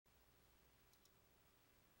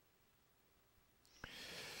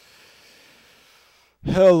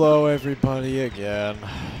Hello everybody again.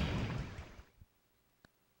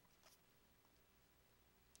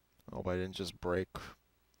 Hope I didn't just break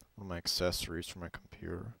one of my accessories for my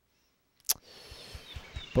computer.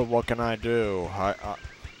 But what can I do?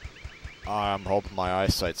 I'm hoping my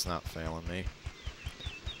eyesight's not failing me.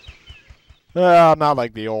 I'm not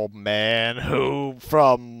like the old man who,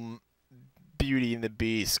 from Beauty and the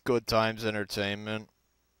Beast, Good Times Entertainment.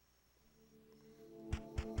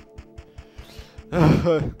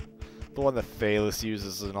 The one that Phalis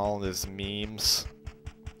uses in all his memes.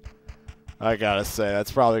 I gotta say,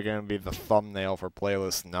 that's probably gonna be the thumbnail for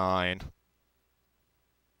playlist 9.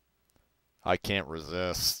 I can't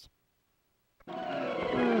resist.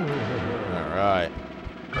 Alright.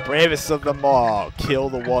 Bravest of them all, kill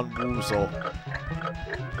the one woozle.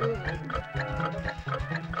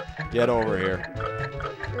 Get over here.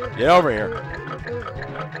 Get over here.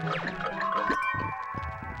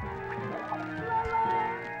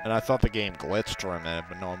 And I thought the game glitched for a minute,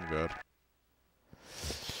 but no, I'm good.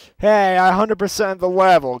 Hey, I 100% the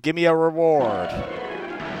level. Give me a reward.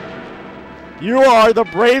 You are the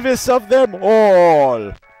bravest of them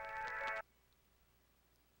all.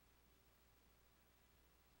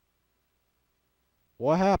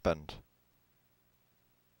 What happened?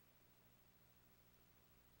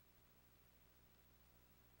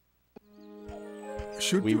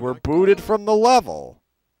 We were booted from the level.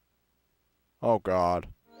 Oh, God.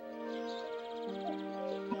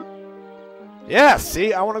 Yeah,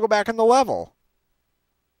 see? I want to go back in the level.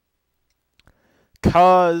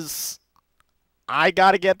 'Cause I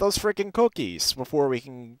gotta get those freaking cookies before we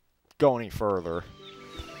can go any further.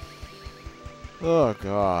 Oh,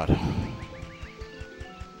 God.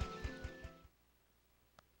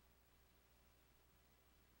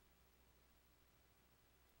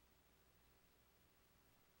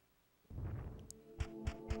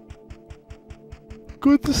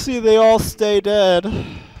 Good to see they all stay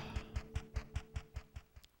dead.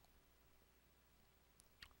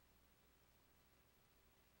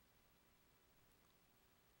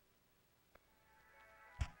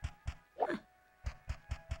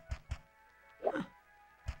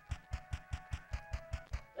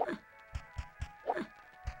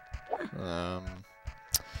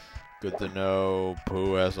 Good to know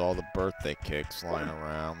Pooh has all the birthday cakes lying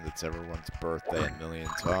around. It's everyone's birthday a million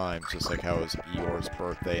times, just like how it was Eeyore's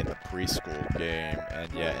birthday in the preschool game,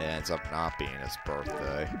 and yet it ends up not being his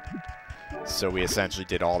birthday. So we essentially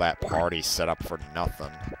did all that party set up for nothing.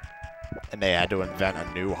 And they had to invent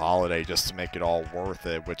a new holiday just to make it all worth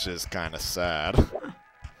it, which is kind of sad.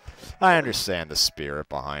 I understand the spirit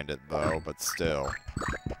behind it, though, but still.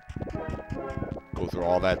 Go through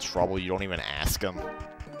all that trouble, you don't even ask them.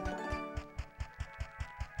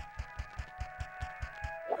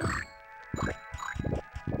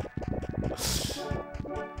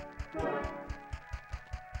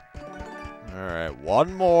 Alright,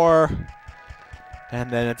 one more,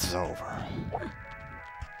 and then it's over.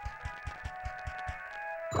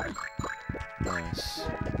 Nice.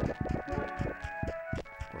 Of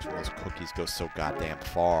course, when those cookies go so goddamn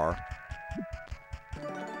far.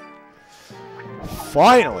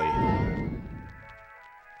 Finally!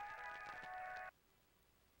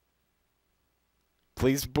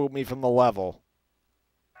 Please boot me from the level.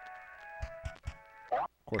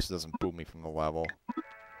 Of course it doesn't boot me from the level.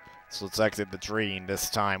 So let's exit the dream this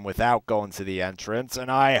time without going to the entrance, and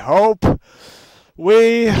I hope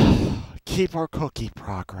we keep our cookie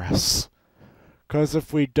progress. 'Cause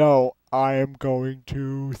if we don't, I am going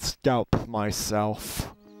to scalp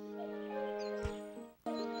myself.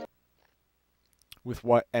 With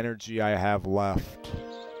what energy I have left.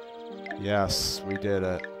 Yes, we did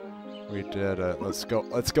it. We did it. Let's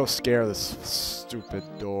go scare this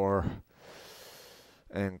stupid door.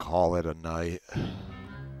 And call it a night.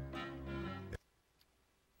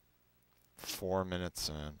 4 minutes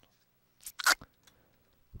in.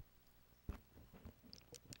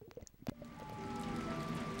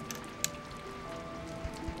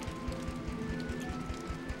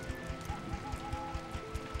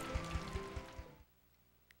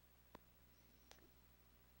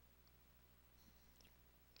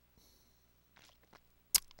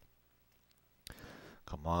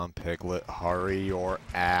 Come on, Piglet, hurry your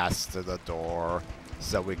ass to the door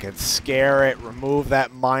so we can scare it, remove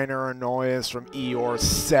that minor annoyance from Eeyore's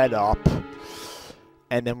setup,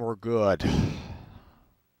 and then we're good.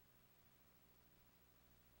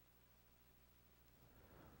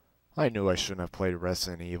 I knew I shouldn't have played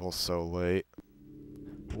Resident Evil so late.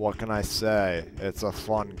 What can I say? It's a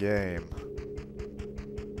fun game.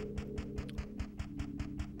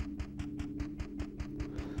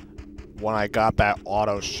 when I got that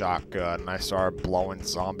auto shotgun and I started blowing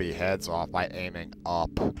zombie heads off by aiming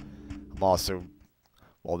up. I'm also,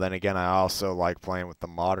 well then again, I also like playing with the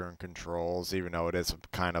modern controls, even though it is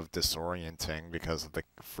kind of disorienting because of the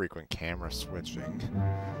frequent camera switching.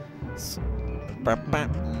 So,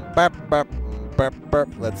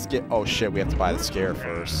 let's get, oh shit, we have to buy the scare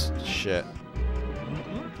first. Shit.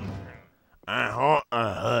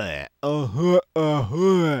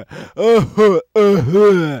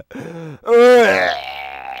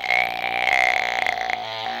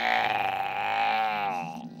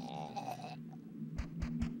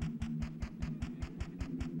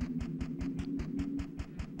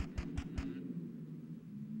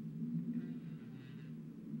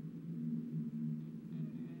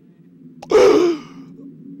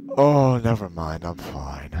 Oh, never mind, I'm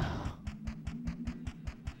fine.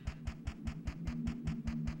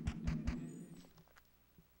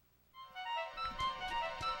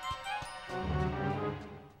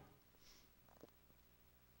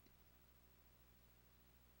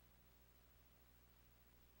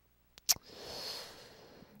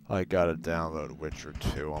 I gotta download Witcher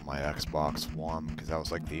 2 on my Xbox One because that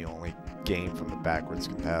was like the only game from the backwards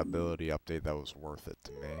compatibility update that was worth it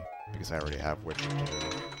to me because I already have Witcher 2.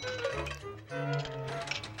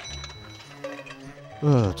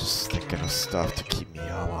 Ugh, just thinking of stuff to keep me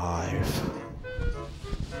alive.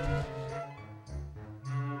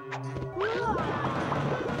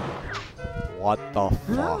 What the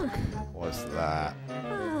fuck was that?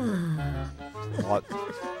 What?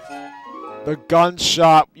 The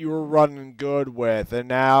gunshot you were running good with, and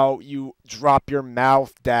now you drop your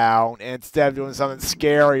mouth down, and instead of doing something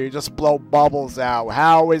scary, you just blow bubbles out.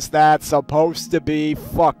 How is that supposed to be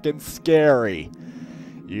fucking scary?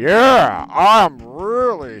 Yeah, I'm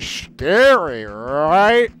really scary,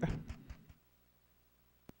 right?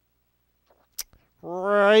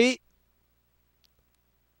 Right?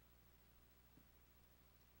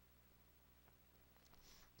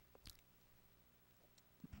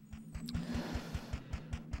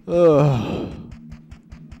 Ugh.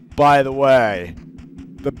 By the way,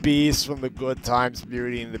 the Beast from the Good Times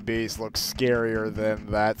Beauty and the Beast looks scarier than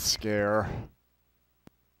that scare.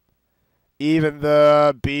 Even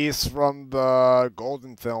the Beast from the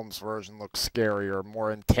Golden Films version looks scarier,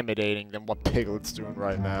 more intimidating than what Piglet's doing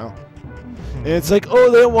right now. And it's like,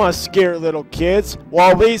 oh, they don't want to scare little kids.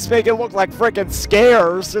 Well, at least make it look like frickin'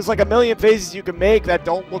 scares. There's like a million faces you can make that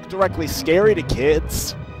don't look directly scary to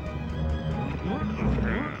kids.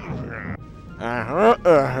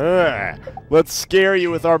 Let's scare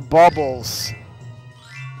you with our bubbles.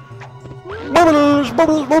 Bubbles,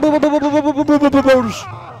 bubbles, bubbles, bubbles, bubbles.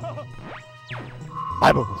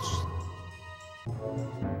 Bubbles.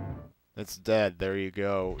 It's dead. There you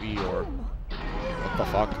go, Eeyore. What the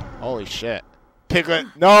fuck? Holy shit. Piglet,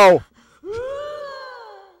 no!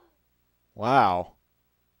 Wow.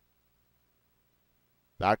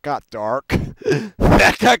 That got dark.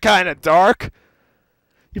 That got kind of dark.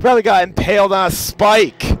 You probably got impaled on a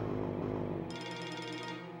spike.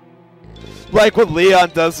 Like what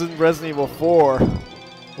Leon does in Resident Evil 4.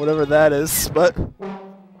 Whatever that is, but...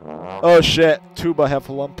 Oh shit, Tuba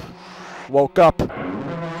Heffalump woke up.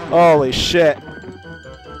 Holy shit.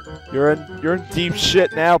 You're in deep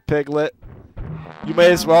shit now, Piglet. You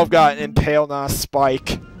may as well have gotten impaled on a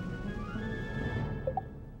spike.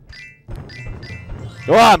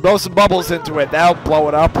 Go on, blow some bubbles into it. That'll blow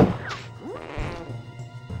it up.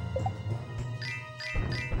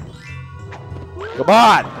 Come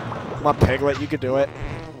on! Come on, Piglet, you can do it.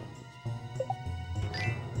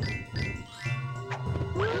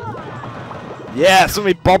 Yeah, so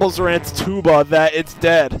many bubbles are in its tuba that it's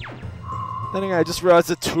dead. Then again, I just realized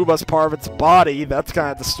the tuba's part of its body. That's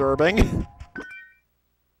kind of disturbing.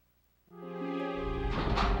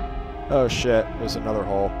 Oh shit, there's another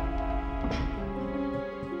hole.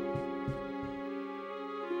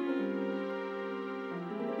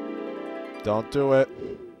 Don't do it.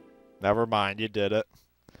 Never mind, you did it.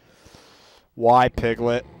 Why,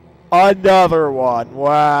 Piglet? Another one!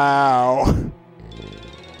 Wow!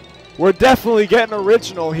 We're definitely getting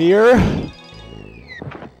original here.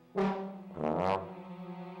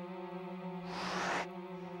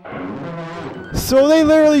 So they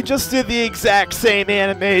literally just did the exact same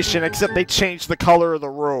animation, except they changed the color of the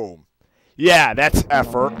room. Yeah, that's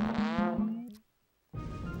effort. I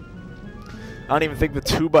don't even think the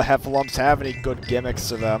Tuba Heffalumps have any good gimmicks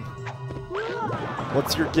to them.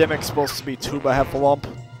 What's your gimmick supposed to be, Tuba Heffalump?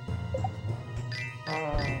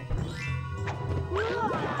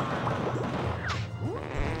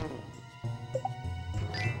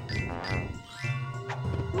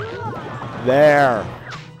 There.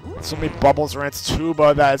 So many bubbles around its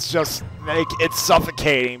tuba that it's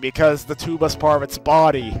suffocating because the tuba's part of its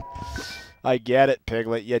body. I get it,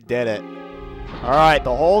 Piglet. You did it. Alright,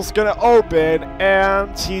 the hole's gonna open,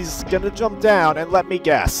 and he's gonna jump down, and let me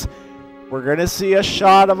guess. We're gonna see a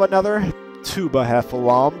shot of another Tuba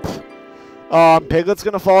Heffalump. Piglet's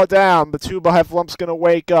gonna fall down, the Tuba Heffalump's gonna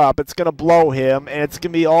wake up, it's gonna blow him, and it's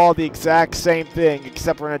gonna be all the exact same thing,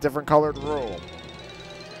 except we're in a different colored room.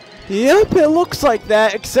 Yep, it looks like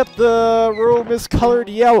that, except the room is colored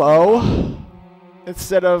yellow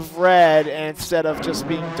instead of red, and instead of just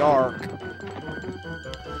being dark.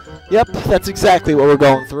 Yep, that's exactly what we're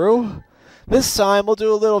going through. This time, we'll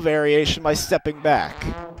do a little variation by stepping back.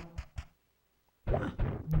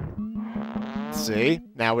 See?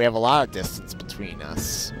 Now we have a lot of distance between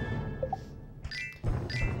us.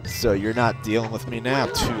 So you're not dealing with me now,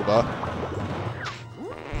 Tuba.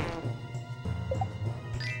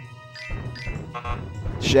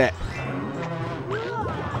 Shit.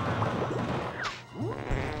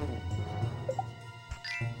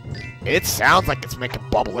 It sounds like it's making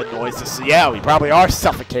bubbling noises, so yeah, we probably are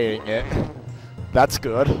suffocating it. That's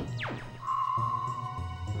good.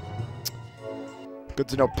 Good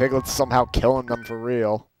to know Piglet's somehow killing them for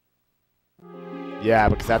real. Yeah,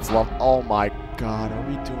 because that's love. Oh my god, are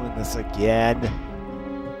we doing this again?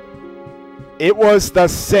 It was the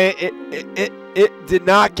same. It did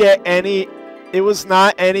not get any. It was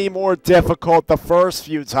not any more difficult the first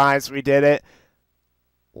few times we did it.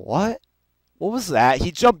 What? What was that?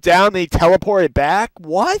 He jumped down and he teleported back?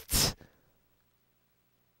 What?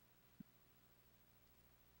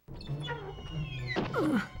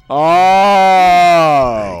 Oh!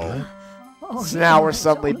 So now we're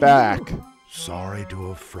suddenly back. Sorry to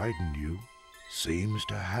have frightened you. Seems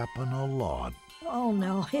to happen a lot. Oh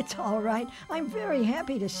no, it's all right. I'm very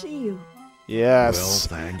happy to see you. Yes,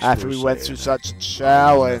 well, after we went through such a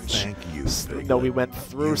challenge. We went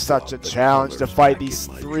through such a challenge to fight these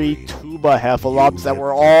 3 Tuba Heffalumps that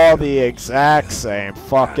were all the exact same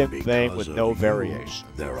fucking thing with no variation.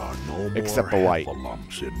 There are no more except the light.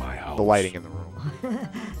 Heffalumps in my house. The lighting in the room.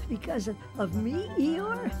 Because of me,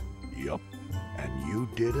 Eeyore? Yup, and you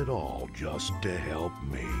did it all just to help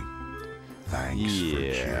me. Thanks for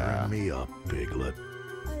cheering me up, Piglet.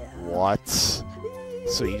 What?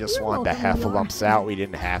 So you just wanted the Heffalumps out? We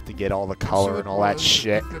didn't have to get all the color and all that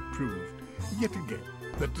shit? That proved, yet again,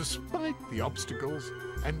 that despite the obstacles,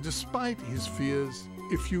 and despite his fears,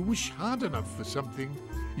 if you wish hard enough for something,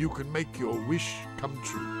 you can make your wish come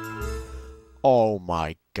true. Oh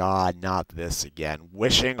my god, not this again.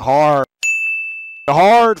 Wishing hard.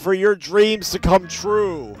 Hard for your dreams to come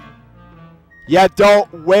true. You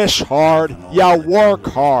don't wish hard, you work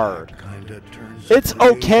hard. It's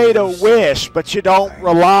okay to wish, but you don't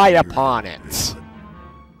rely upon it.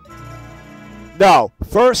 No,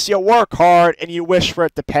 first you work hard and you wish for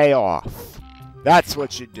it to pay off. That's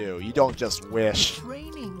what you do. You don't just wish. It's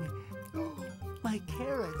raining. My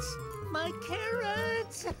carrots. My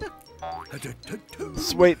carrots.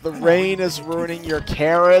 Wait, the rain is ruining your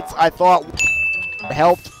carrots? I thought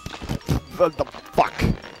helped. The fuck.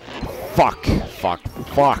 Fuck. Fuck.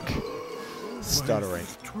 Fuck. Stuttering.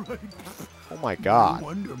 Oh my god.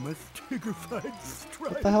 What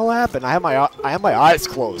the hell happened? I have my eyes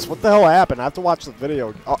closed. What the hell happened? I have to watch the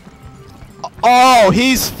video. Oh,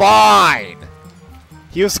 he's fine.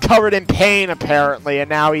 He was covered in pain apparently, and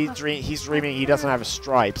now he's dreaming he doesn't have his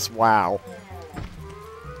stripes. Wow.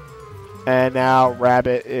 And now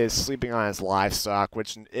Rabbit is sleeping on his livestock,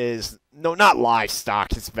 which is not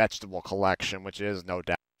livestock, his vegetable collection, which is no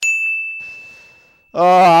doubt.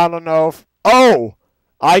 I don't know if, oh,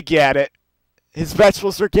 I get it. His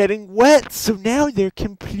vegetables are getting wet, so now they're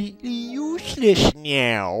completely useless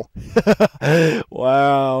now.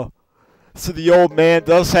 Wow. So the old man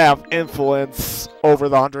does have influence over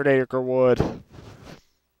the 100-acre wood.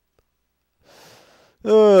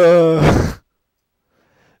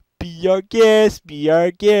 Be our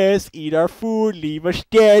guest, eat our food, leave us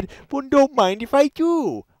dead, but don't mind if I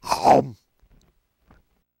do.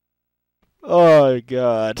 Oh,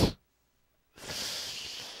 God.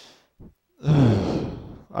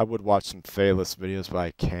 I would watch some Phaelus videos, but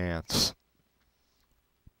I can't.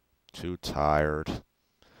 Too tired.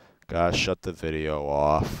 Gotta shut the video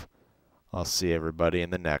off. I'll see everybody in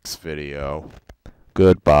the next video.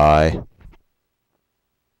 Goodbye.